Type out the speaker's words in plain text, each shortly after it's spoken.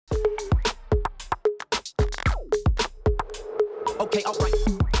Okay, all right.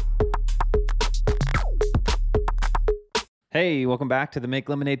 Hey, welcome back to the Make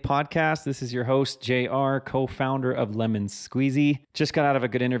Lemonade podcast. This is your host, JR, co-founder of Lemon Squeezy. Just got out of a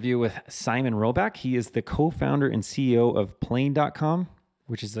good interview with Simon Rohrbach. He is the co-founder and CEO of Plane.com,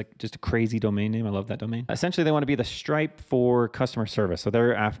 which is like just a crazy domain name. I love that domain. Essentially, they want to be the Stripe for customer service. So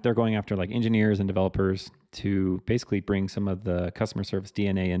they're going after like engineers and developers to basically bring some of the customer service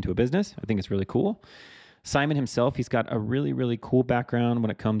DNA into a business. I think it's really cool. Simon himself, he's got a really, really cool background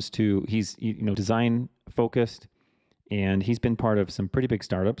when it comes to, he's design focused. And he's been part of some pretty big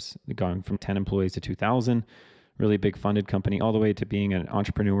startups, going from 10 employees to 2,000, really big funded company, all the way to being an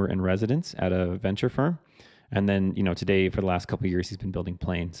entrepreneur in residence at a venture firm. And then, today, for the last couple of years, he's been building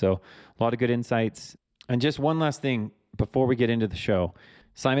Plane. So a lot of good insights. And just one last thing before we get into the show.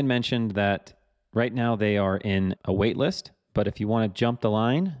 Simon mentioned that right now they are in a wait list. But if you want to jump the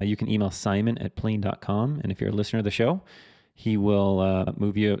line, you can email simon@plane.com. And if you're a listener of the show, he will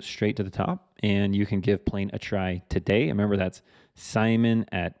move you straight to the top and you can give Plane a try today. Remember, that's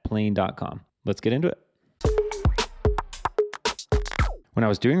simon@plane.com. Let's get into it. When I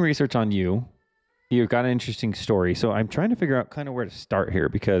was doing research on you, you've got an interesting story. So I'm trying to figure out kind of where to start here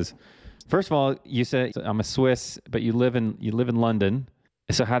because first of all, you said I'm a Swiss, but you live in London.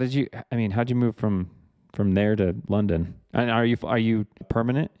 So how'd you move from there to London? And are you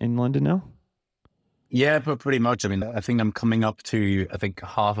permanent in London now? Yeah, but pretty much. I mean, I think I'm coming up to,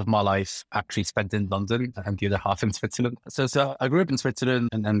 half of my life actually spent in London and the other half in Switzerland. So I grew up in Switzerland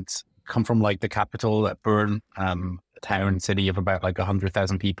and come from like the capital, Bern, a town, city of about like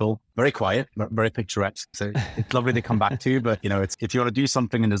 100,000 people. Very quiet, very picturesque. So it's lovely to come back to, but it's, if you want to do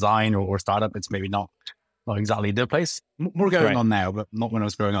something in design or startup, it's maybe not exactly the place. More going on now, but not when I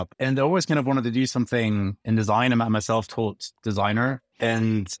was growing up. And I always kind of wanted to do something in design. I'm a self-taught designer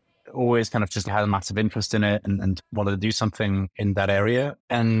and always kind of just had a massive interest in it and wanted to do something in that area.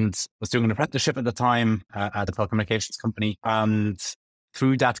 And was doing an apprenticeship at the time at a telecommunications company. And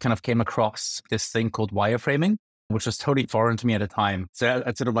through that kind of came across this thing called wireframing, which was totally foreign to me at the time. So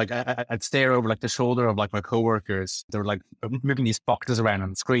I'd sort of like, I'd stare over like the shoulder of like my coworkers. They were like moving these boxes around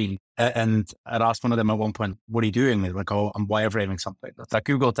on the screen. And I'd asked one of them at one point, what are you doing? They're like, oh, I'm wireframing something. So I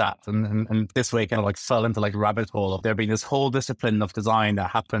Googled that. And this way kind of like fell into like rabbit hole of there being this whole discipline of design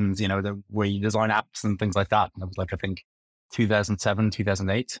that happens, where you design apps and things like that. And it was like, I think 2007,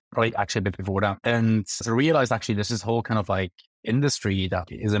 2008, probably actually a bit before that. And so I realized actually this is whole kind of like industry that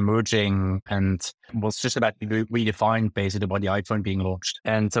is emerging and was just about to be redefined basically by the iPhone being launched.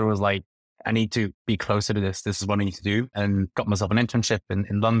 And so it was like, I need to be closer to this. This is what I need to do. And got myself an internship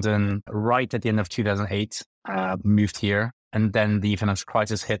in London right at the end of 2008, moved here. And then the financial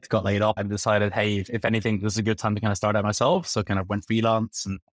crisis hit, got laid off and decided, hey, if anything, this is a good time to kind of start out myself. So kind of went freelance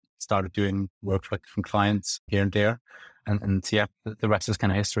and started doing work for different clients here and there. And yeah, the rest is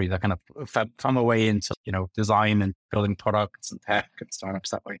kind of history. That kind of found my way into, design and building products and tech and startups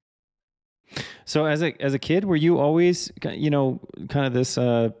that way. So as a kid, were you always, kind of this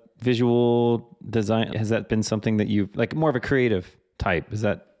visual design? Has that been something that you've like more of a creative type? Is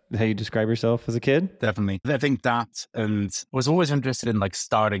that how you describe yourself as a kid? Definitely. I think that, and was always interested in like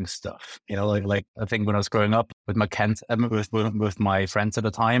starting stuff, like I think when I was growing up with with my friends at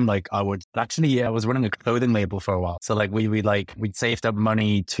the time, like I was running a clothing label for a while. So like we'd saved up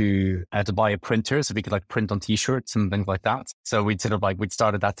money to buy a printer so we could like print on t-shirts and things like that. So we'd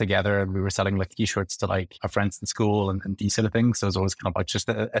started that together and we were selling like t-shirts to like our friends in school and these sort of things. So it was always kind of like just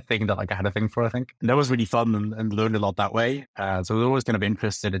a thing that like I had a thing for, I think. And that was really fun and learned a lot that way. So I was always kind of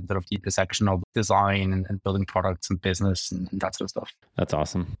interested in sort of the intersection of design and building products and business and that sort of stuff. That's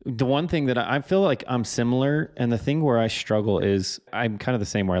awesome. The one thing that I feel like I'm similar, and the thing where I struggle is I'm kind of the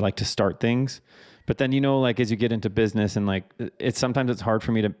same, where I like to start things, but then, like as you get into business and like sometimes it's hard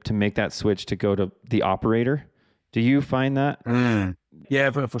for me to make that switch to go to the operator. Do you find that? Yeah,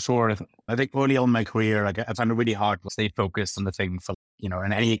 for sure. I think early on in my career, like I found it really hard to stay focused on the thing for,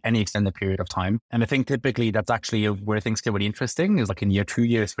 in any extended period of time. And I think typically that's actually where things get really interesting is like in year 2,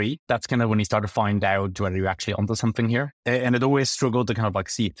 year 3. That's kind of when you start to find out whether you're actually onto something here. And it always struggled to kind of like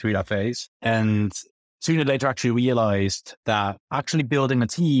see it through that phase. And sooner or later actually realized that actually building a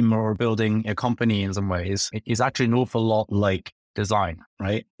team or building a company in some ways is actually an awful lot like design,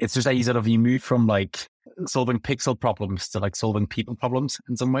 right? It's just that you move from like solving pixel problems to like solving people problems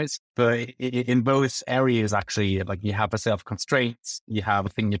in some ways. But in both areas, actually, like you have a set of constraints, you have a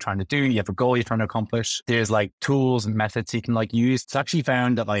thing you're trying to do, you have a goal you're trying to accomplish. There's like tools and methods you can like use. It's actually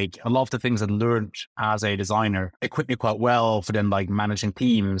found that like a lot of the things I learned as a designer equip me quite well for then like managing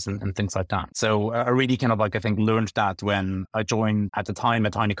teams and things like that. So I really kind of like, I think, learned that when I joined at the time a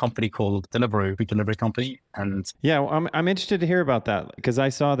tiny company called Deliveroo, food delivery company. And yeah, well, I'm interested to hear about that because I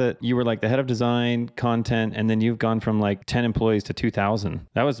saw that you were like the head of design, content, and then you've gone from like 10 employees to 2,000.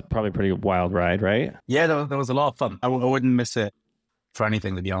 That was probably a pretty wild ride, right? Yeah, that was a lot of fun. I wouldn't miss it for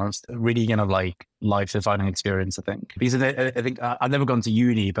anything, to be honest. Really kind of like life-defining experience, I think. Because I think I've never gone to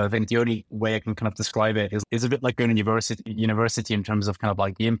uni, but I think the only way I can kind of describe it is a bit like going to university in terms of kind of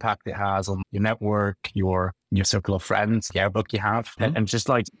like the impact it has on your network, your circle of friends, the outlook you have, and just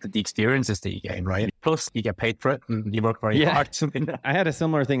like the experiences that you gain, right? Plus, you get paid for it and you work very hard. I had a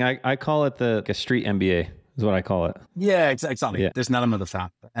similar thing. I call it a street MBA. Is what I call it. Yeah, exactly. Yeah. There's an element of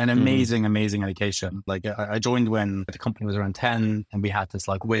that. An amazing education. Like I joined when the company was around 10 and we had this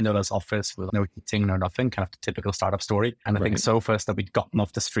like windowless office with no heating, no nothing, kind of the typical startup story. And I think sofas that we'd gotten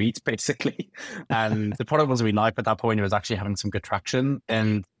off the streets basically. And the product was really live at that point. It was actually having some good traction.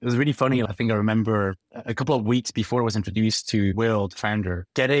 And it was really funny. I think I remember a couple of weeks before I was introduced to Will, the founder,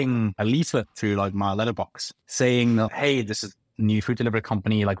 getting a leaflet through like my letterbox saying that, hey, this is new food delivery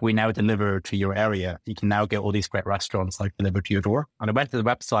company, like we now deliver to your area. You can now get all these great restaurants like delivered to your door. And I went to the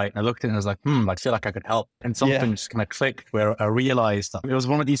website and I looked at it and I was like, I feel like I could help. And something just kind of clicked where I realized that it was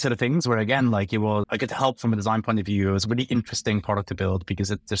one of these sort of things where again, like I could help from a design point of view. It was a really interesting product to build because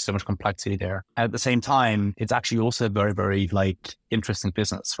there's so much complexity there. At the same time, it's actually also a very, very like interesting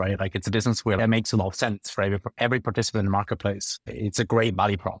business, right? Like it's a business where it makes a lot of sense for every participant in the marketplace. It's a great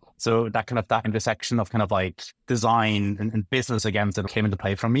value prop. So that intersection of kind of like design and business again that came into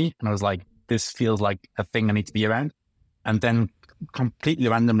play for me. And I was like, this feels like a thing I need to be around. And then completely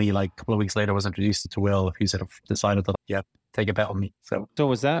randomly, like a couple of weeks later, I was introduced to Will, who sort of decided to, take a bet on me. So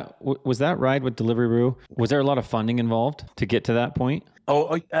was that ride with Deliveroo? Was there a lot of funding involved to get to that point?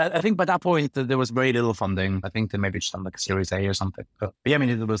 Oh, I think by that point there was very little funding. I think they maybe just done like a Series A or something. But yeah, I mean,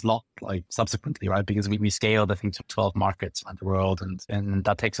 it was a lot like subsequently, right? Because we scaled, I think, to 12 markets around the world, and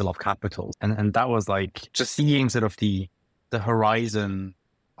that takes a lot of capital. And that was like just seeing sort of the horizon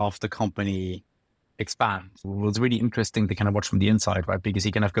of the company expand. It was really interesting to kind of watch from the inside, right? Because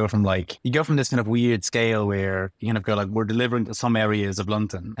you kind of go from this kind of weird scale where you kind of go like, we're delivering to some areas of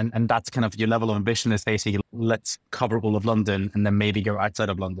London. And that's kind of your level of ambition is basically, let's cover all of London and then maybe go outside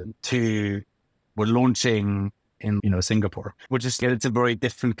of London, to we're launching in, Singapore, which is, it's a very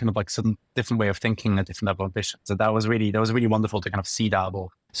different kind of like some different way of thinking, a different level of ambition. So that was really wonderful to kind of see that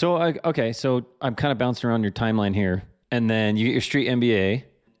evolve. So, so I'm kind of bouncing around your timeline here. And then you get your street MBA.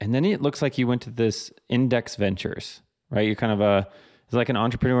 And then it looks like you went to this Index Ventures, right? You're kind of it's like an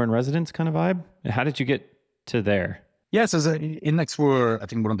entrepreneur in residence kind of vibe. How did you get to there? Yeah, so Index were, I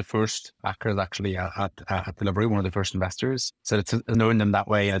think, one of the first backers actually at Deliveroo, one of the first investors. So it's knowing them that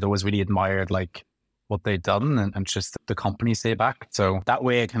way, I'd always really admired like what they'd done and just the companies they backed. So that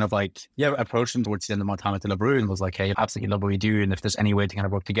way I kind of like, approached them towards the end of my time at Deliveroo and was like, hey, I absolutely love what we do. And if there's any way to kind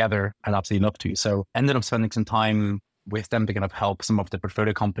of work together, I'd absolutely love to. So ended up spending some time with them to kind of help some of the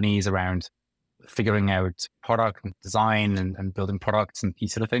portfolio companies around figuring out product and design and building products and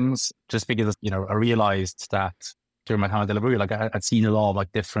these sort of things. Just because, I realized that during my time at Deliveroo, like I'd seen a lot of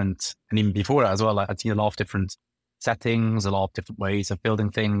like different, and even before that as well, I'd seen a lot of different settings, a lot of different ways of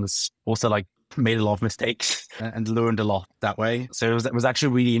building things. Also like made a lot of mistakes and learned a lot that way. So it was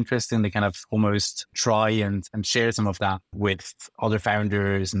actually really interesting to kind of almost try and share some of that with other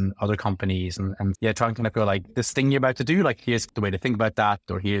founders and other companies and try and kind of go like, this thing you're about to do, like here's the way to think about that,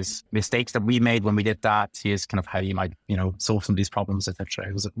 or here's mistakes that we made when we did that. Here's kind of how you might, solve some of these problems, etc.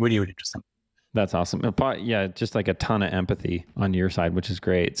 It was really, really interesting. That's awesome. Yeah, just like a ton of empathy on your side, which is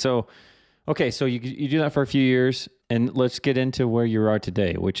great. So, okay, so you do that for a few years, and let's get into where you are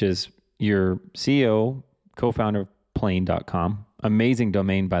today, which is you're CEO, co-founder of Plane.com. Amazing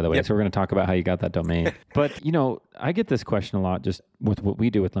domain, by the way. Yep. So we're going to talk about how you got that domain. But, I get this question a lot just with what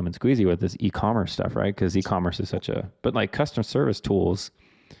we do with Lemon Squeezy with this e-commerce stuff, right? Because e-commerce is but like customer service tools,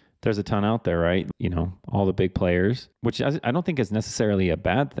 there's a ton out there, right? All the big players, which I don't think is necessarily a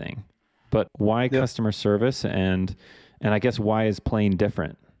bad thing. But why customer service and I guess why is Plane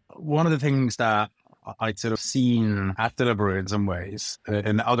different? One of the things that I'd sort of seen at Deliveroo in some ways,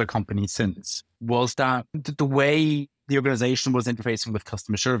 and other companies since, was that the way the organization was interfacing with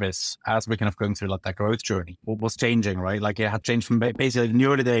customer service as we're kind of going through like that growth journey. What was changing, right? Like it had changed from basically in the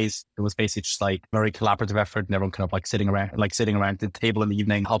early days, it was basically just like very collaborative effort and everyone kind of like sitting around the table in the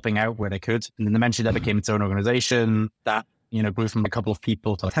evening, helping out where they could. And then eventually that became its own organization that, grew from a couple of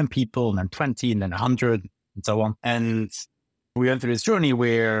people to like 10 people and then 20 and then 100 and so on. And we went through this journey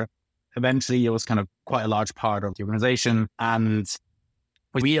where eventually it was kind of quite a large part of the organization. And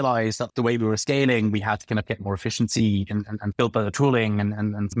we realized that the way we were scaling, we had to kind of get more efficiency and build better tooling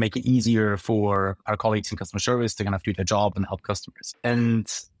and make it easier for our colleagues in customer service to kind of do their job and help customers.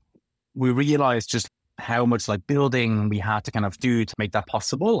 And we realized just how much like building we had to kind of do to make that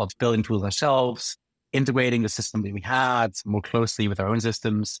possible, of building tools ourselves, integrating the system that we had more closely with our own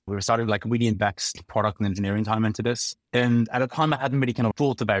systems. We were starting to like really invest product and engineering time into this. And at a time I hadn't really kind of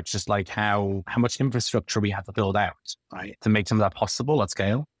thought about just like how much infrastructure we had to build out, right, to make some of that possible at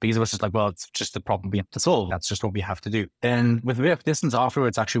scale. Because it was just like, well, it's just the problem we have to solve. That's just what we have to do. And with a bit of distance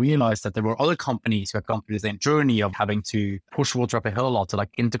afterwards, I actually realized that there were other companies who had gone through the same journey of having to push water up a hill a lot to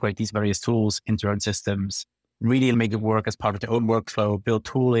like integrate these various tools into their own systems, really make it work as part of their own workflow, build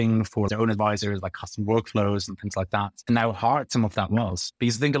tooling for their own advisors, like custom workflows and things like that. And how hard some of that was.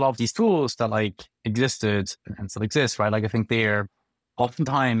 Because I think a lot of these tools that like existed and still exist, right? Like I think they're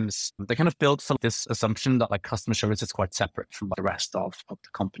oftentimes, they kind of built this assumption that like customer service is quite separate from the rest of the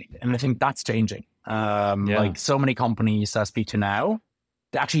company. And I think that's changing. Like so many companies I speak to now,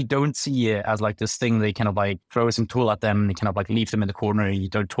 they actually don't see it as like this thing they kind of like throw some tool at them and you kind of like leave them in the corner and you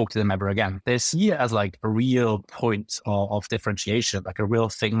don't talk to them ever again. They see it as like a real point of differentiation, like a real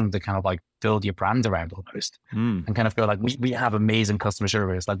thing to kind of like build your brand around almost and kind of go like, we have amazing customer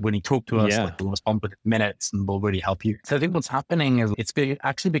service. Like when you talk to us, like, we'll respond within minutes and we'll really help you. So I think what's happening is it's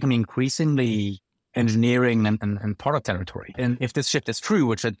actually becoming increasingly engineering and product territory. And if this shift is true,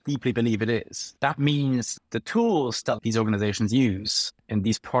 which I deeply believe it is, that means the tools that these organizations use in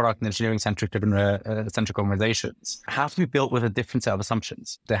these product and engineering centric organizations have to be built with a different set of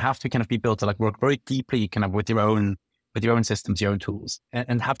assumptions. They have to kind of be built to like work very deeply kind of with your own systems, your own tools,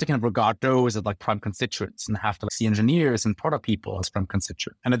 and have to kind of regard those as like prime constituents and have to like see engineers and product people as prime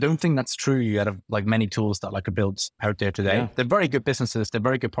constituents. And I don't think that's true out of like many tools that like are built out there today. Yeah. They're very good businesses. They're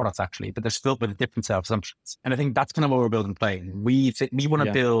very good products actually, but they're built with a different set of assumptions. And I think that's kind of what we're building Play. We want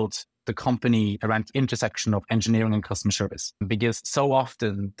to build the company around the intersection of engineering and customer service, because so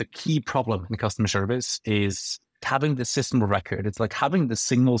often the key problem in customer service is having the system of record. It's like having the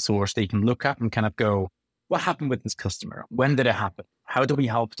signal source that you can look at and kind of go, what happened with this customer? When did it happen? How do we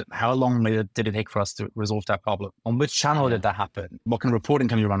help them? How long did it take for us to resolve that problem? On which channel did that happen? What kind of reporting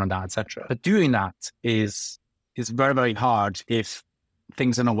can you run on that, etc.? But doing that is very, very hard if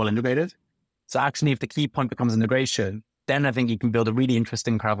things are not well integrated. So actually, if the key point becomes integration, then I think you can build a really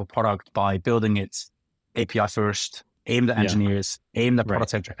interesting, incredible product by building it API first, aimed at engineers, aimed at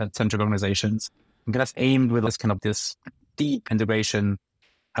product-centric organizations, and that's aimed with this deep integration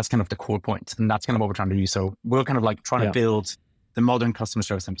as kind of the core point. And that's kind of what we're trying to do. So we're kind of like trying to build the modern customer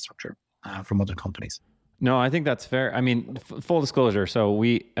service infrastructure for modern companies. No, I think that's fair. I mean, full disclosure. So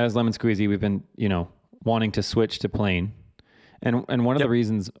we, as Lemon Squeezy, we've been, wanting to switch to Plain. And one of the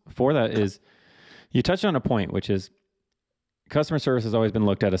reasons for that is you touched on a point, which is customer service has always been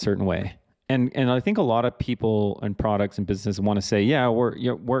looked at a certain way. And I think a lot of people and products and businesses want to say,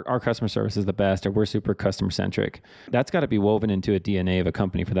 our customer service is the best, or we're super customer centric. That's got to be woven into a DNA of a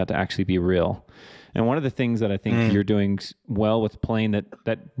company for that to actually be real. And one of the things that I think you're doing well with Plain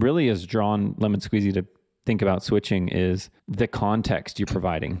that really has drawn Lemon Squeezy to think about switching is the context you're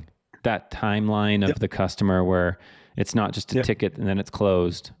providing. That timeline of the customer where it's not just a ticket and then it's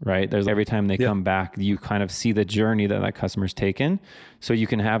closed, right? There's every time they come back, you kind of see the journey that customer's taken. So you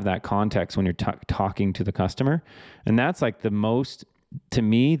can have that context when you're talking to the customer. And that's like to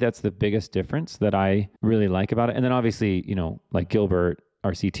me, that's the biggest difference that I really like about it. And then obviously, like Gilbert,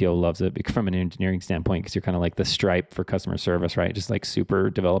 our CTO, loves it from an engineering standpoint, because you're kind of like the Stripe for customer service, right? Just like super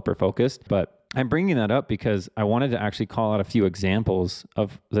developer focused. But I'm bringing that up because I wanted to actually call out a few examples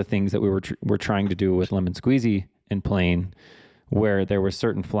of the things that we were trying to do with Lemon Squeezy in Plain, where there were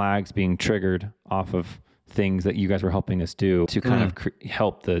certain flags being triggered off of things that you guys were helping us do to kind of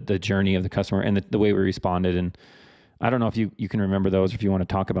help the journey of the customer and the way we responded. And I don't know if you can remember those or if you want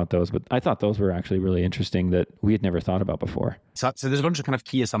to talk about those, but I thought those were actually really interesting that we had never thought about before. So there's a bunch of kind of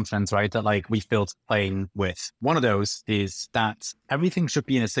key assumptions, right, that like we've built Plain with. One of those is that everything should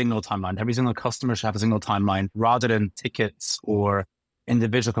be in a single timeline. Every single customer should have a single timeline rather than tickets or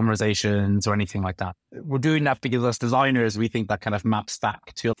individual conversations or anything like that. We're doing that because as designers, we think that kind of maps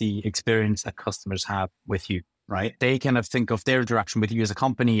back to the experience that customers have with you, right? They kind of think of their interaction with you as a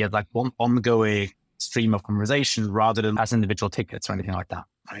company as like one ongoing stream of conversation rather than as individual tickets or anything like that.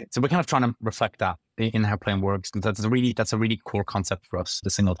 Right. So we're kind of trying to reflect that in how Plane works. And that's a really core concept for us, the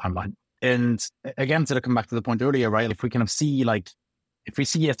single timeline. And again, to come back to the point earlier, right? If we kind of see if we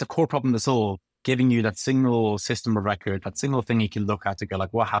see as the core problem to solve, giving you that single system of record, that single thing you can look at to go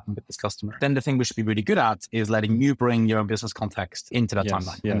like, what happened with this customer? Then the thing we should be really good at is letting you bring your own business context into that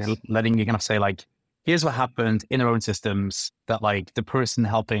timeline. Yes. And letting you kind of say like, here's what happened in our own systems that like the person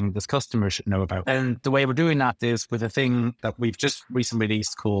helping this customer should know about. And the way we're doing that is with a thing that we've just recently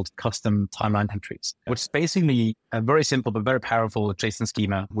released called custom timeline entries, which is basically a very simple but very powerful JSON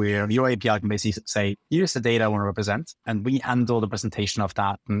schema where your API can basically say, here's the data I want to represent, and we handle the presentation of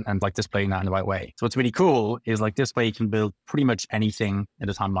that and like displaying that in the right way. So what's really cool is like this way you can build pretty much anything in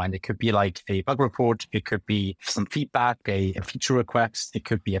the timeline. It could be like a bug report. It could be some feedback, a feature request. It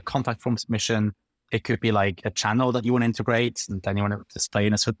could be a contact form submission. It could be like a channel that you want to integrate and then you want to display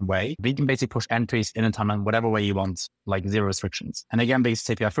in a certain way. But you can basically push entries in a timeline, whatever way you want, like zero restrictions. And again, based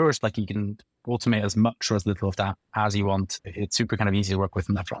API first, like you can automate as much or as little of that as you want. It's super kind of easy to work with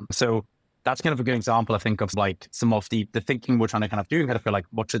in that front. So that's kind of a good example, I think, of like some of the thinking we're trying to kind of do and kind of feel like,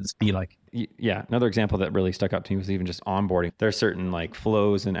 what should this be like? Yeah. Another example that really stuck out to me was even just onboarding. There are certain like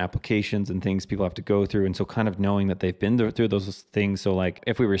flows and applications and things people have to go through. And so kind of knowing that they've been through those things. So like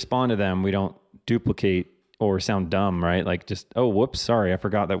if we respond to them, we don't duplicate or sound dumb, right? Like just, oh, whoops, sorry, I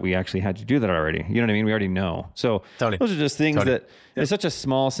forgot that we actually had to do that already. You know what I mean? We already know. So those are just things that it's such a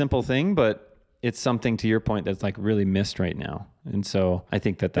small, simple thing, but it's something to your point that's like really missed right now. And so I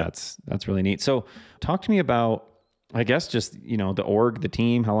think that's really neat. So talk to me about, I guess, just, the org, the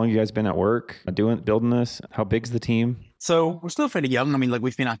team, how long you guys been at work building this? How big's the team? So we're still fairly young. I mean, like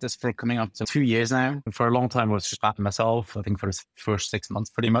we've been at this for coming up to 2 years now. For a long time, it was just Matt and myself. I think for the first 6 months,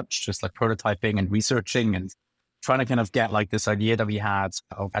 pretty much just like prototyping and researching and trying to kind of get like this idea that we had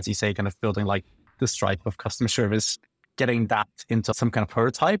of, as you say, kind of building like the Stripe of customer service, getting that into some kind of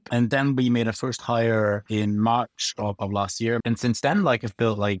prototype. And then we made a first hire in March of last year. And since then, like I've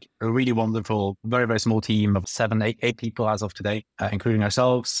built like a really wonderful, very, very small team of 8 people as of today, including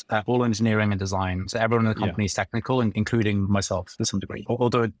ourselves, all engineering and design. So everyone in the company is technical, and including myself to some degree,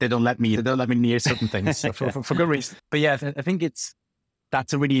 although they don't let me near certain things so for good reason. But yeah, I think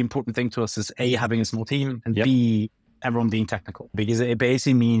that's a really important thing to us is A, having a small team, and B, everyone being technical, because it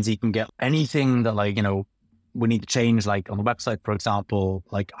basically means you can get anything that like, we need to change, like on the website, for example,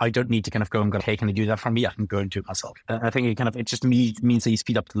 like I don't need to kind of go and go, hey, can you do that for me? I can go and do it myself. I think it just means that you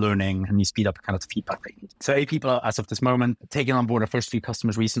speed up the learning and you speed up kind of the feedback that you need. So 8 people as of this moment, taking on board our first few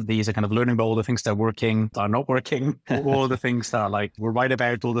customers recently, so kind of learning about all the things that are working, that are not working, all the things that are like we're right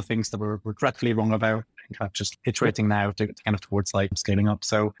about, all the things that we're dreadfully wrong about. Kind of just iterating now to kind of towards like scaling up.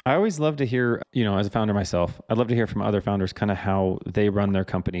 So I always love to hear, as a founder myself, I'd love to hear from other founders kind of how they run their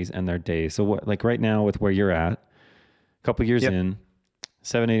companies and their days. So what, like right now with where you're at, a couple of years in,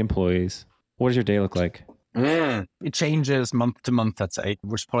 7, 8 employees, what does your day look like? It changes month to month, I'd say,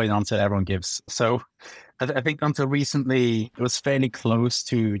 which is probably an answer everyone gives. So I think until recently, it was fairly close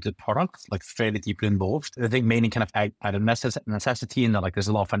to the product, like fairly deeply involved. I think mainly kind of out of necessity, and that like there's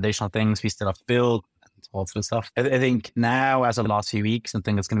a lot of foundational things we still have to build, all sort of stuff. I think now, as of the last few weeks, and I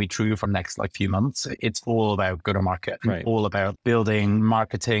think it's going to be true for the next like few months, it's all about go-to-market, all about building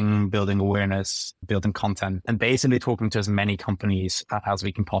marketing, building awareness, building content, and basically talking to as many companies as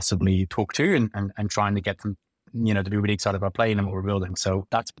we can possibly talk to and trying to get them, to be really excited about Plane and what we're building. So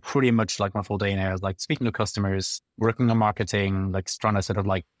that's pretty much like my full day now, is like speaking to customers, working on marketing, like trying to sort of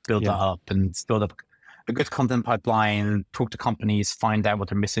like build that up and build up a good content pipeline, talk to companies, find out what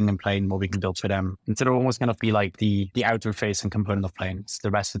they're missing in Plane, what we can build for them. Instead of almost kind of be like the outer facing component of Plane. It's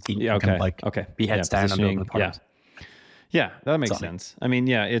the rest of the team kind of like be heads down and build the product. Yeah, that makes sense. I mean,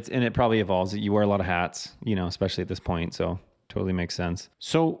 it probably evolves. You wear a lot of hats, especially at this point. So totally makes sense.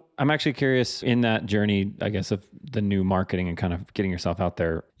 So I'm actually curious in that journey, I guess, of the new marketing and kind of getting yourself out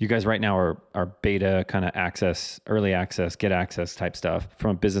there. You guys right now are beta kind of access, early access, get access type stuff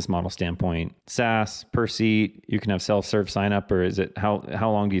from a business model standpoint. SaaS per seat, you can have self-serve sign up, or is it how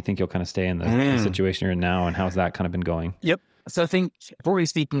long do you think you'll kind of stay in the situation you're in now, and how's that kind of been going? Yep. So I think, broadly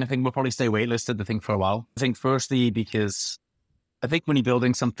speaking, I think we'll probably stay waitlisted, I think, for a while. I think firstly, because I think when you're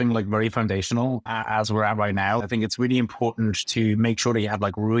building something like very foundational, as we're at right now, I think it's really important to make sure that you have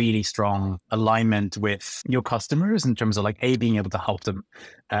like really strong alignment with your customers in terms of like being able to help them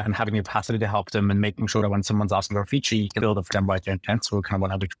and having the capacity to help them, and making sure that when someone's asking for a feature, you can build it for them right there and then. So we kind of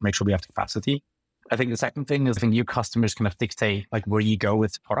want to make sure we have the capacity. I think the second thing is, I think your customers kind of dictate like where you go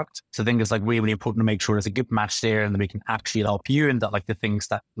with the product. So I think it's like really, really important to make sure there's a good match there, and that we can actually help you, and that like the things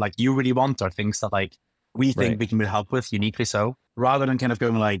that like you really want are things that like we think we can help with uniquely so, rather than kind of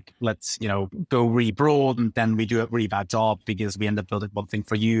going like, let's, go really broad and then we do a really bad job because we end up building one thing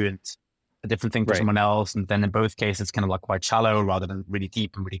for you and a different thing for someone else. And then in both cases, it's kind of like quite shallow rather than really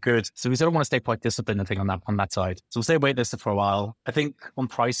deep and really good. So we sort of want to stay quite disciplined, I think, on that side. So we'll stay waitlisted for a while. I think on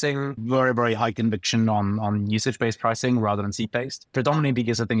pricing, very, very high conviction on usage-based pricing rather than seat-based. Predominantly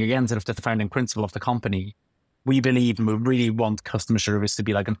because I think, again, sort of the founding principle of the company, we believe and we really want customer service to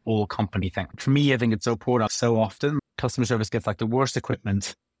be like an all company thing. For me, I think it's so important. So often customer service gets like the worst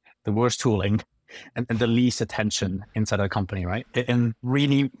equipment, the worst tooling, and the least attention inside a company, right? And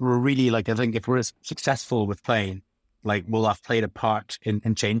really, we're really like, I think if we're successful with Plane, like we'll have played a part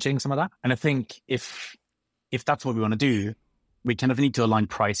in changing some of that. And I think if that's what we want to do, we kind of need to align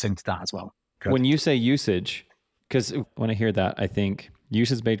pricing to that as well. When you say usage, because when I hear that, I think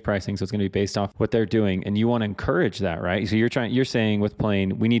usage-based pricing, so it's going to be based off what they're doing, and you want to encourage that, right? So you're saying with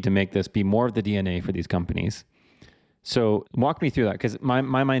Plane, we need to make this be more of the DNA for these companies. So walk me through that, because my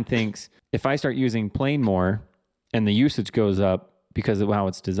mind thinks if I start using Plane more and the usage goes up because of how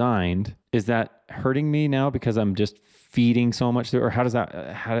it's designed, is that hurting me now because I'm just feeding so much through, or how does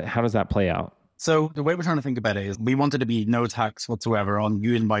that play out? So the way we're trying to think about it is we wanted to be no tax whatsoever on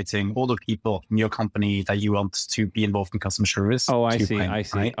you inviting all the people in your company that you want to be involved in customer service. Oh, I see.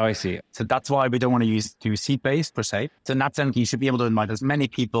 Right? Oh, I see. So that's why we don't want to do seat-based per se. So in that sense, you should be able to invite as many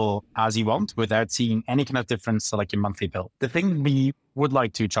people as you want without seeing any kind of difference to like your monthly bill. The thing we would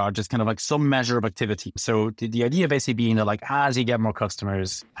like to charge is kind of like some measure of activity. So the idea basically being that like as you get more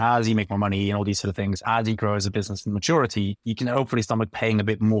customers, as you make more money and all these sort of things, as you grow as a business in maturity, you can hopefully start paying a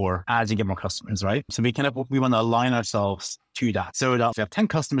bit more as you get more customers, right? So we want to align ourselves to that. So that if you have 10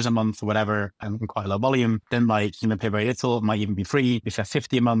 customers a month or whatever, and quite a low volume, then like, pay very little, it might even be free. If you have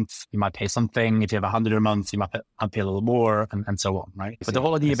 50 a month, you might pay something. If you have 100 a month, you might pay a little more and so on, right? But the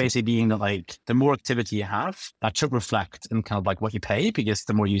whole idea basically being that like the more activity you have, that should reflect in kind of like what you pay because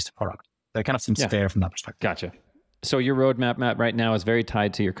the more you use the product. So it kind of seems fair from that perspective. Gotcha. So your roadmap, Matt, right now is very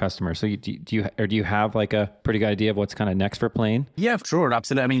tied to your customers. So do you have like a pretty good idea of what's kind of next for Plane? Yeah, sure.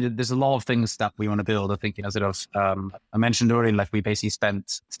 Absolutely. I mean, there's a lot of things that we want to build. I think, I mentioned earlier, like we basically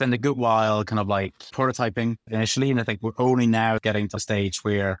spent a good while kind of like prototyping initially. And I think we're only now getting to a stage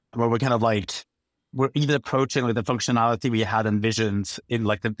where we're kind of like, we're even approaching like the functionality we had envisioned in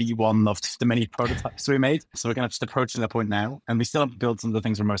like the V1 of the many prototypes we made. So we're kind of just approaching that point now. And we still have built some of the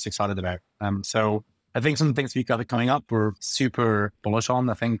things we're most excited about. So I think some of the things we've got coming up, we're super bullish on,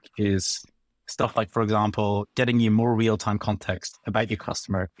 I think, is stuff like, for example, getting you more real-time context about your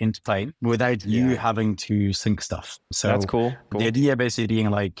customer into Plane without you having to sync stuff. So that's cool. The idea basically being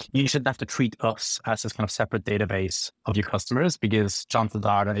like, you shouldn't have to treat us as this kind of separate database of your customers because chances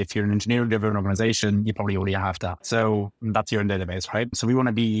are that if you're an engineering-driven organization, you probably already have that. So that's your own database, right? So we want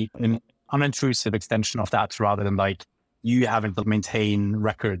to be an unintrusive extension of that rather than like, you having to maintain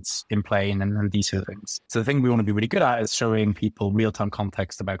records in Plane and these sort of things. So the thing we want to be really good at is showing people real-time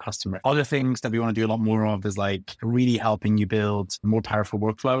context about customer. Other things that we want to do a lot more of is like really helping you build more powerful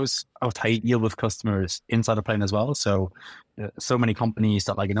workflows of how you deal with customers inside of Plane as well. So many companies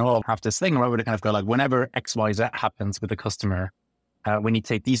that like, have this thing, right, where they kind of go like, whenever X, Y, Z happens with a customer, we need to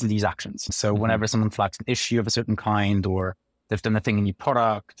take these and these actions. So whenever someone flags an issue of a certain kind or they've done a thing in your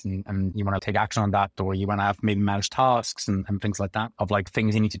product and you want to take action on that, or you want to have maybe managed tasks and things like that of like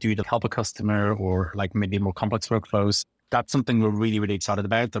things you need to do to help a customer or like maybe more complex workflows. That's something we're really, really excited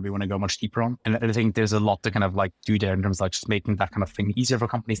about that we want to go much deeper on. And I think there's a lot to kind of like do there in terms of like just making that kind of thing easier for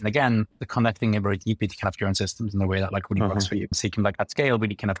companies. And again, the connecting it very deeply to kind of your own systems in a way that like really works for you. So you can like at scale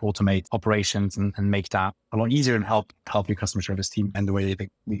really kind of automate operations and make that a lot easier and help your customer service team in the way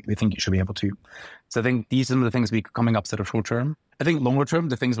we think you should be able to. So I think these are some of the things we coming up sort of short term. I think longer term,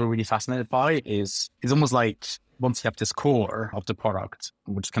 the things we're really fascinated by is almost like once you have this core of the product,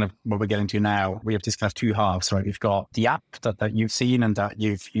 which is kind of what we're getting to now, we have this kind of two halves, right? We've got the app that you've seen and that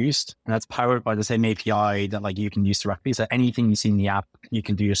you've used, and that's powered by the same API that like you can use directly. So anything you see in the app, you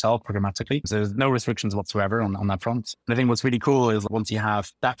can do yourself programmatically. So there's no restrictions whatsoever on that front. And I think what's really cool is once you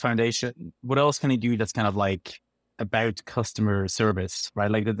have that foundation, what else can you do that's kind of like about customer service, right?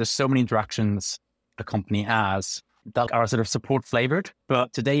 Like there's so many interactions a company has that are sort of support flavored,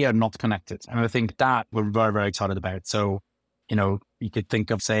 but today are not connected. And I think that we're very, very excited about. So, you could think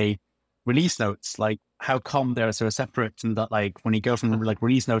of, say, release notes, like how come they're sort of separate and that like when you go from like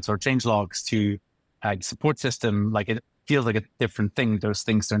release notes or change logs to support system, like it feels like a different thing. Those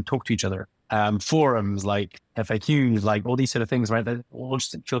things don't talk to each other. Forums like FAQs, like all these sort of things, right? They all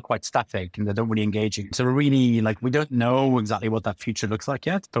just feel quite static and they don't really engage you. So we're really like, we don't know exactly what that future looks like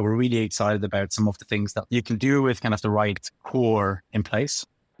yet, but we're really excited about some of the things that you can do with kind of the right core in place.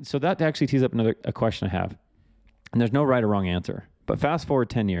 So that actually tees up a question I have. And there's no right or wrong answer. But fast forward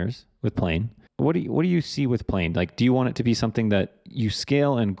 10 years with Plane. What do you see with Plane? Like, do you want it to be something that you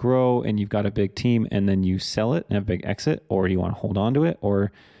scale and grow and you've got a big team and then you sell it and have a big exit? Or do you want to hold on to it?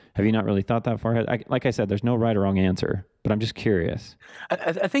 Or have you not really thought that far ahead? Like I said, there's no right or wrong answer, but I'm just curious.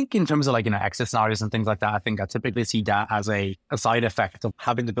 I think in terms of like, exit scenarios and things like that, I think I typically see that as a side effect of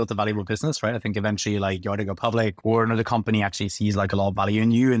having to build a valuable business, right? I think eventually like you either go public or another company actually sees like a lot of value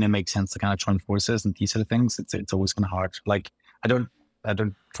in you and it makes sense to kind of join forces and these sort of things. It's always kind of hard. Like I don't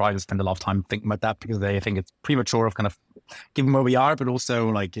try to spend a lot of time thinking about that because I think it's premature of kind of given where we are, but also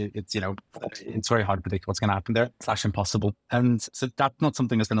like it's very hard to predict what's going to happen there. It's actually impossible. And so that's not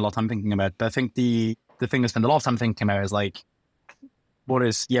something I spend a lot of time thinking about. But I think the thing I spend a lot of time thinking about is like, what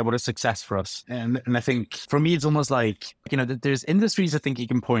is success for us? And I think for me, it's almost like, there's industries I think you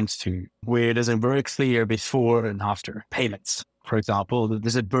can point to where there's a very clear before and after. Payments, for example,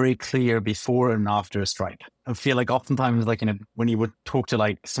 there's a very clear before and after Stripe. I feel like oftentimes, like, when you would talk to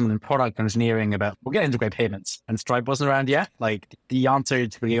like someone in product engineering about, we're going to integrate payments and Stripe wasn't around yet, like the answer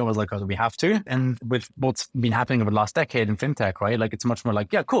to me was like, oh, we have to. And with what's been happening over the last decade in fintech, right? Like, it's much more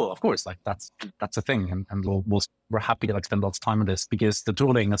like, yeah, cool, of course, like that's a thing. And we're happy to like spend lots of time on this because the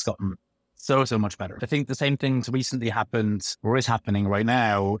tooling has gotten so much better. I think the same things recently happened or is happening right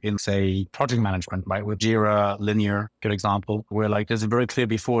now in, say, project management, right? With Jira, Linear, good example, where like there's a very clear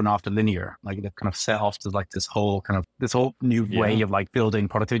before and after Linear. Like they've kind of set off to like this whole new way of like building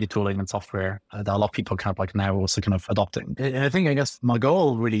productivity tooling and software that a lot of people kind of like now also kind of adopting. And I think, I guess my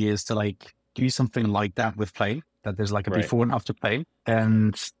goal really is to like do something like that with Play, that there's like a before and after Play.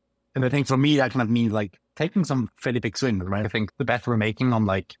 And I think for me, that kind of means like taking some fairly big swings, right? I think the bet we're making on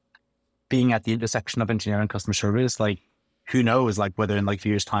like being at the intersection of engineering and customer service, like who knows, like whether in like a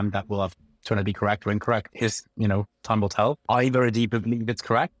few years time that will have turned out to be correct or incorrect is, time will tell. I very deeply believe it's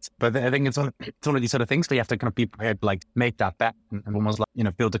correct, but I think it's one of these sort of things where you have to kind of be prepared to like make that bet and almost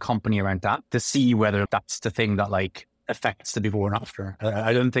like, build a company around that to see whether that's the thing that like affects the before and after.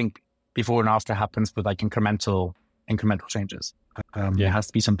 I don't think before and after happens with like incremental changes. It has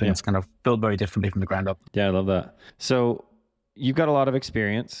to be something that's kind of built very differently from the ground up. Yeah, I love that. So you've got a lot of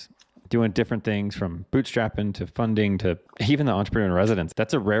experience doing different things from bootstrapping to funding to even the entrepreneur in residence.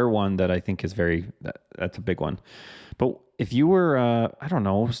 That's a rare one that I think is that's a big one. But if you were, I don't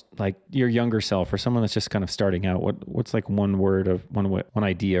know, like your younger self or someone that's just kind of starting out, what's like one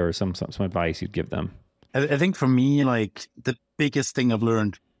idea or some advice you'd give them? I think for me, like the biggest thing I've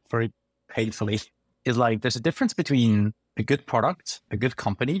learned very painfully is like, there's a difference between a good product, a good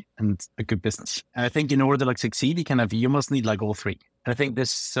company, and a good business. And I think in order to like succeed, you must need like all three. And I think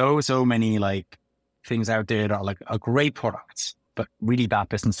there's so many like things out there that are like a great products, but really bad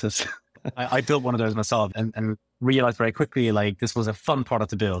businesses. I built one of those myself and realized very quickly, like this was a fun product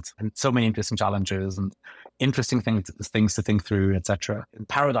to build and so many interesting challenges and interesting things to think through, etc.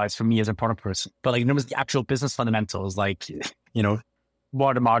 Paradise for me as a product person. But like, the actual business fundamentals, like, what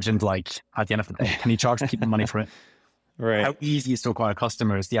are the margins like at the end of the day? Can you charge people money for it? Right. How easy is it to acquire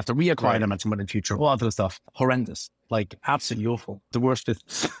customers? Do you have to reacquire them at some point in the future? All that other stuff. Horrendous. Like absolutely awful. The worst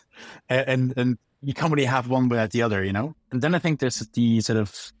business. and you can't really have one without the other, And then I think there's the sort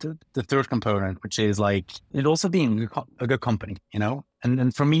of the third component, which is like it also being a good company,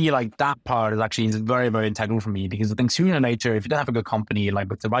 And for me, like that part is actually very, very integral for me because I think sooner or later, if you don't have a good company, like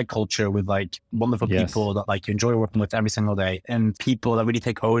with the right culture, with like wonderful people that like you enjoy working with every single day and people that really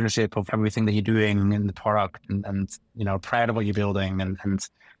take ownership of everything that you're doing in the product and proud of what you're building and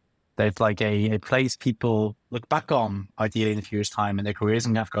they've like a place people look back on ideally in a few years' time in their careers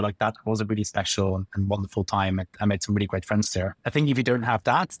and have to go like, that was a really special and wonderful time. I made some really great friends there. I think if you don't have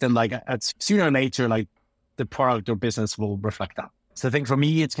that, then like it's sooner or later, like the product or business will reflect that. So I think for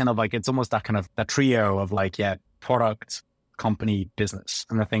me, it's kind of like, it's almost that trio of like, product, company, business.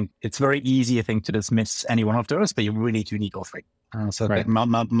 And I think it's very easy, I think, to dismiss any one of those, but you really do need all three. So I think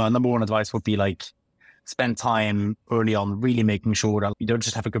my number one advice would be like, spend time early on really making sure that you don't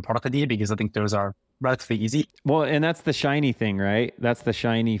just have a good product idea because I think those are relatively easy. Well, and that's the shiny thing, right? That's the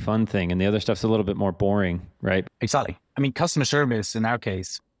shiny fun thing. And the other stuff's a little bit more boring, right? Exactly. I mean, customer service in our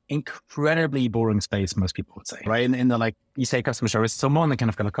case, incredibly boring space, most people would say, right? In the like, you say customer service, someone that kind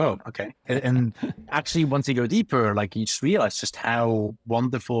of go like, oh, okay. And actually, once you go deeper, like you just realize just how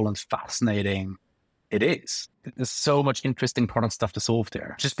wonderful and fascinating it is. There's so much interesting product stuff to solve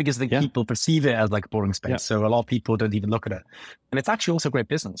there, just because the people perceive it as like a boring space. Yeah. So a lot of people don't even look at it, and it's actually also great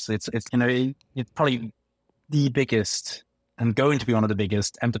business. It's it's probably the biggest and going to be one of the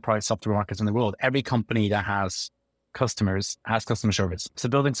biggest enterprise software markets in the world. Every company that has customers as customer service. So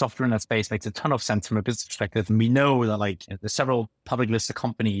building software in that space makes a ton of sense from a business perspective. And we know that like there's several public listed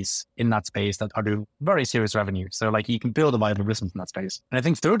companies in that space that are doing very serious revenue. So like you can build a viable business in that space. And I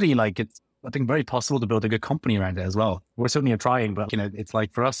think thirdly, like it's, I think very possible to build a good company around it as well. We're certainly trying, but it's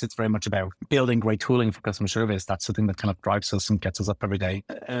like for us, it's very much about building great tooling for customer service. That's something that kind of drives us and gets us up every day.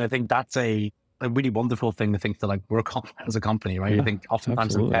 And I think that's a really wonderful thing to think to like work on as a company, right? Yeah, I think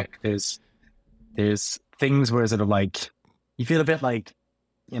oftentimes absolutely. in tech, there's things where sort of like, you feel a bit like,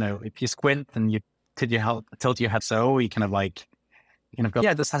 if you squint and you tilt your head so, you kind of go,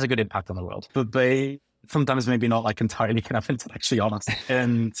 yeah, this has a good impact on the world. But they sometimes maybe not like entirely kind of intellectually honest.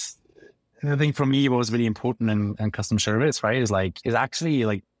 And I think for me, what was really important in customer service, right, is actually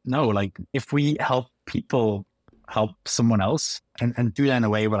like, no, like if we help people help someone else and do that in a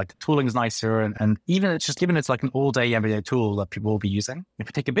way where like the tooling is nicer and even it's just given it's like an all day, everyday tool that people will be using. If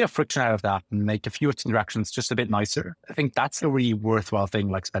we take a bit of friction out of that and make a few interactions just a bit nicer, I think that's a really worthwhile thing,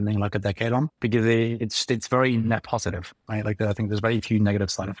 like spending like a decade on, because it's very net positive, right? Like I think there's very few negative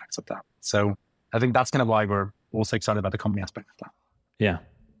side effects of that. So I think that's kind of why we're also excited about the company aspect of that. Yeah.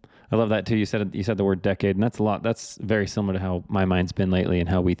 I love that too. You said the word decade, and that's a lot. That's very similar to how my mind's been lately and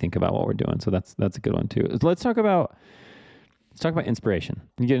how we think about what we're doing. So that's a good one too. Let's talk about inspiration.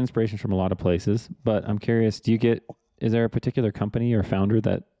 You get inspiration from a lot of places, but I'm curious, is there a particular company or founder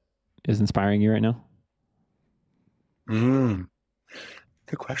that is inspiring you right now?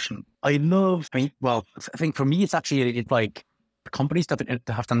 Good question. I think for me, it's like companies that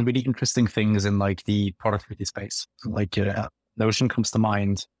have done really interesting things in like the productivity space. Like Notion comes to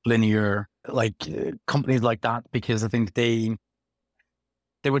mind, Linear, companies like that, because I think they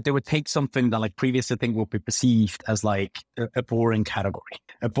would take something that like previously I think would be perceived as like a boring category,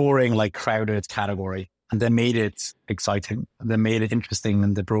 a boring, like crowded category. And they made it exciting. They made it interesting,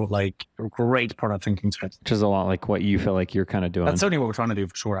 and they brought like great product thinking to it. Which is a lot like what you feel like you're kind of doing. That's certainly what we're trying to do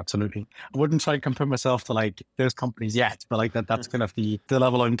for sure. Absolutely. I wouldn't try to compare myself to like those companies yet, but like that's kind of the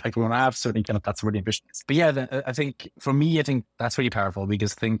level of impact we want to have. Certainly kind of that's really ambitious. But yeah, I think for me, I think that's really powerful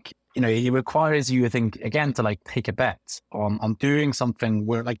because I think, it requires you, I think, again, to like take a bet on doing something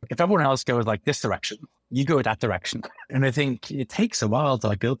where like if everyone else goes like this direction, you go that direction. And I think it takes a while to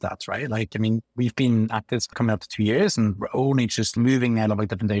like build that, right? Like, I mean, we've been at this coming up to 2 years and we're only just moving out of like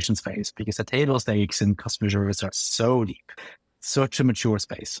the foundation space because the table stakes in customer service are so deep. Such a mature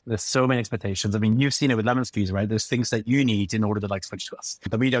space. There's so many expectations. I mean, you've seen it with Lemon Squeeze, right? There's things that you need in order to like switch to us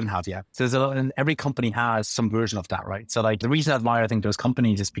that we don't have yet. So there's a lot, and every company has some version of that, right? So like the reason I admire, I think, those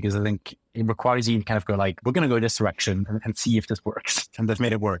companies is because I think it requires you to kind of go like, we're going to go this direction and see if this works. And they've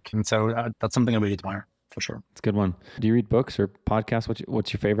made it work. And so that's something I really admire for sure. It's a good one. Do you read books or podcasts?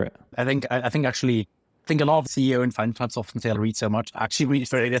 What's your favorite? I think a lot of CEO and founder types often say I read so much. I actually read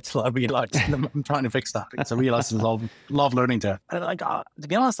very little. I realize I'm trying to fix that because I realize there's a lot of learning there. And like, to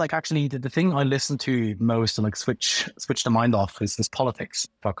be honest, like actually the thing I listen to most to like switch the mind off is this politics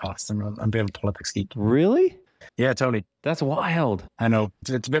podcast. I'm a bit of a politics geek. Really? Yeah, totally. That's wild. I know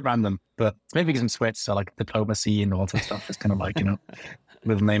it's a bit random, but maybe because I'm Swiss, so like diplomacy and all that stuff is kind of like,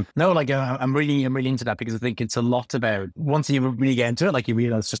 middle name. No, like I'm really into that because I think it's a lot about once you really get into it, like you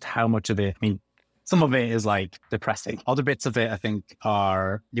realize just how much of it. I mean, some of it is like depressing. Other bits of it, I think,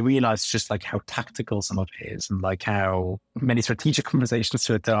 you realize just like how tactical some of it is and like how many strategic conversations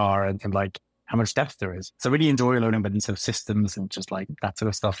there are and like how much depth there is. So I really enjoy learning about these sort of systems and just like that sort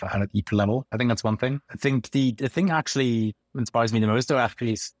of stuff at a deeper level. I think that's one thing. I think the thing actually inspires me the most, though,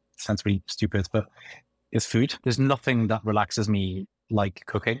 actually sounds really stupid, but is food. There's nothing that relaxes me like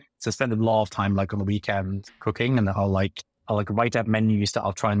cooking. So I spend a lot of time like on the weekend cooking, and I'll write out menus that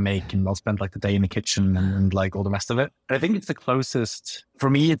I'll try and make, and I'll spend like the day in the kitchen and like all the rest of it. And I think it's the closest for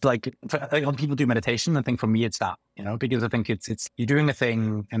me. It's like a lot of people do meditation. I think for me it's that, because I think it's you're doing the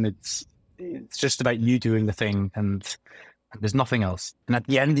thing, and it's just about you doing the thing, and there's nothing else. And at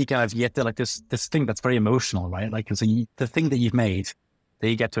the end, you kind of get to like this thing that's very emotional, right? Like it's the thing that you've made that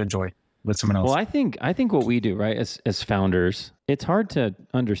you get to enjoy with someone else. Well, I think what we do, right, as founders, it's hard to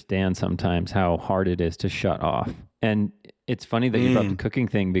understand sometimes how hard it is to shut off. And it's funny that you brought the cooking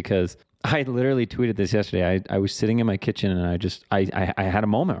thing, because I literally tweeted this yesterday. I was sitting in my kitchen and I had a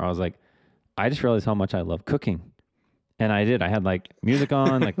moment where I was like, I just realized how much I love cooking. And I did. I had like music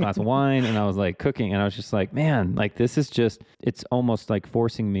on, like a glass of wine, and I was like cooking, and I was just like, man, like this is just, it's almost like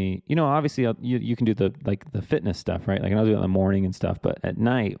forcing me, obviously you can do the fitness stuff, right? Like I'll do it in the morning and stuff, but at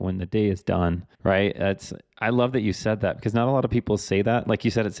night when the day is done, right? I love that you said that, because not a lot of people say that. Like you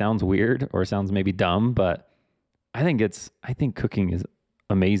said, it sounds weird or sounds maybe dumb, but I think cooking is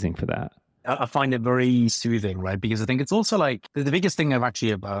amazing for that. I find it very soothing, right? Because I think it's also like the biggest thing I've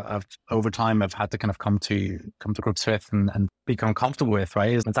actually I've over time I've had to kind of come to grips with and become comfortable with,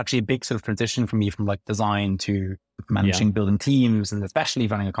 right? Is it's actually a big sort of transition for me from like design to managing, building teams, and especially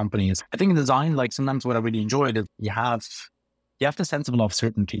running a company. Is I think in design, like sometimes what I really enjoyed is you have the sense of a lot of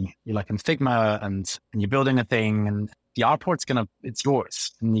certainty. You're like in Figma and you're building a thing, and the artwork's it's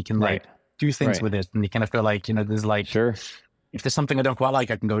yours, and you can like do things with it, and you kind of feel like, there's like, sure, if there's something I don't quite like,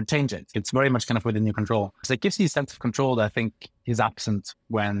 I can go and change it. It's very much kind of within your control. So it gives you a sense of control that I think is absent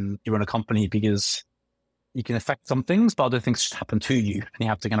when you're in a company, because you can affect some things, but other things just happen to you, and you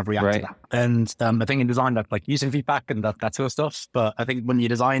have to kind of react to that. And I think in design, that like using feedback and that sort of stuff. But I think when you're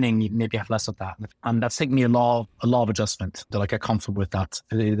designing, you maybe have less of that, and that's taken me a lot of adjustment to like get comfortable with that.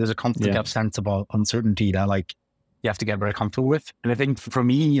 There's a constant sense of uncertainty that like you have to get very comfortable with. And I think for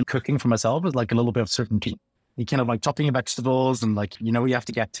me, cooking for myself is like a little bit of certainty. You kind of like chopping your vegetables and like, you think you have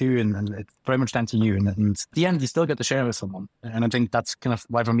to get to, and it's very much down to you. And at the end, you still get to share with someone. And I think that's kind of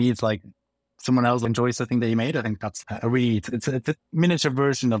why for me, it's like someone else enjoys the thing that you made. I think that's it's a miniature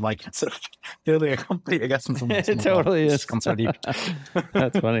version of like sort of building a company, I guess. It totally is.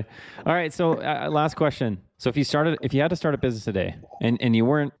 That's funny. All right. So last question. So if you had to start a business today and you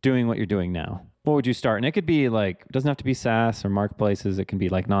weren't doing what you're doing now, what would you start? And it could be like, it doesn't have to be SaaS or marketplaces. It can be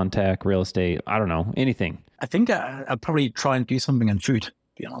like non-tech, real estate. I don't know, anything. I think I'd probably try and do something in food, to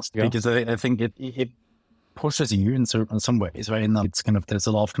be honest, because I think it pushes you in some ways, right? And it's kind of, there's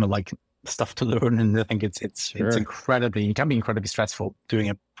a lot of kind of like stuff to learn. And I think it's it can be incredibly stressful doing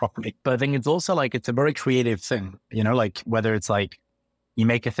it properly. But I think it's also like, it's a very creative thing, like whether it's like, you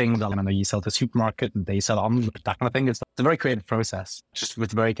make a thing that, I know you sell to a supermarket and they sell on, that kind of thing. It's a very creative process, just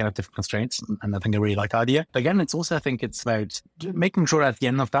with very kind of different constraints. And I think I really like the idea. But again, it's also, I think it's about making sure at the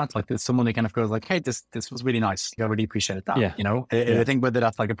end of that, like there's someone who kind of goes like, hey, this was really nice. I really appreciated that. I think whether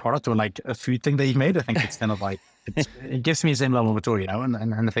that's like a product or like a food thing that you've made, I think it's kind of like, it gives me the same level of joy, and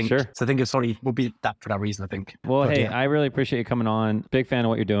I think, so I think it's probably will be that for that reason, I think. Well, but, I really appreciate you coming on. Big fan of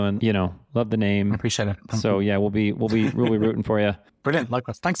what you're doing. Love the name. I appreciate it. So yeah, we'll be really rooting for you. Brilliant.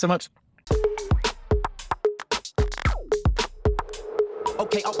 Likewise. Thanks so much.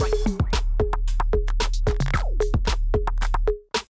 Okay. All right.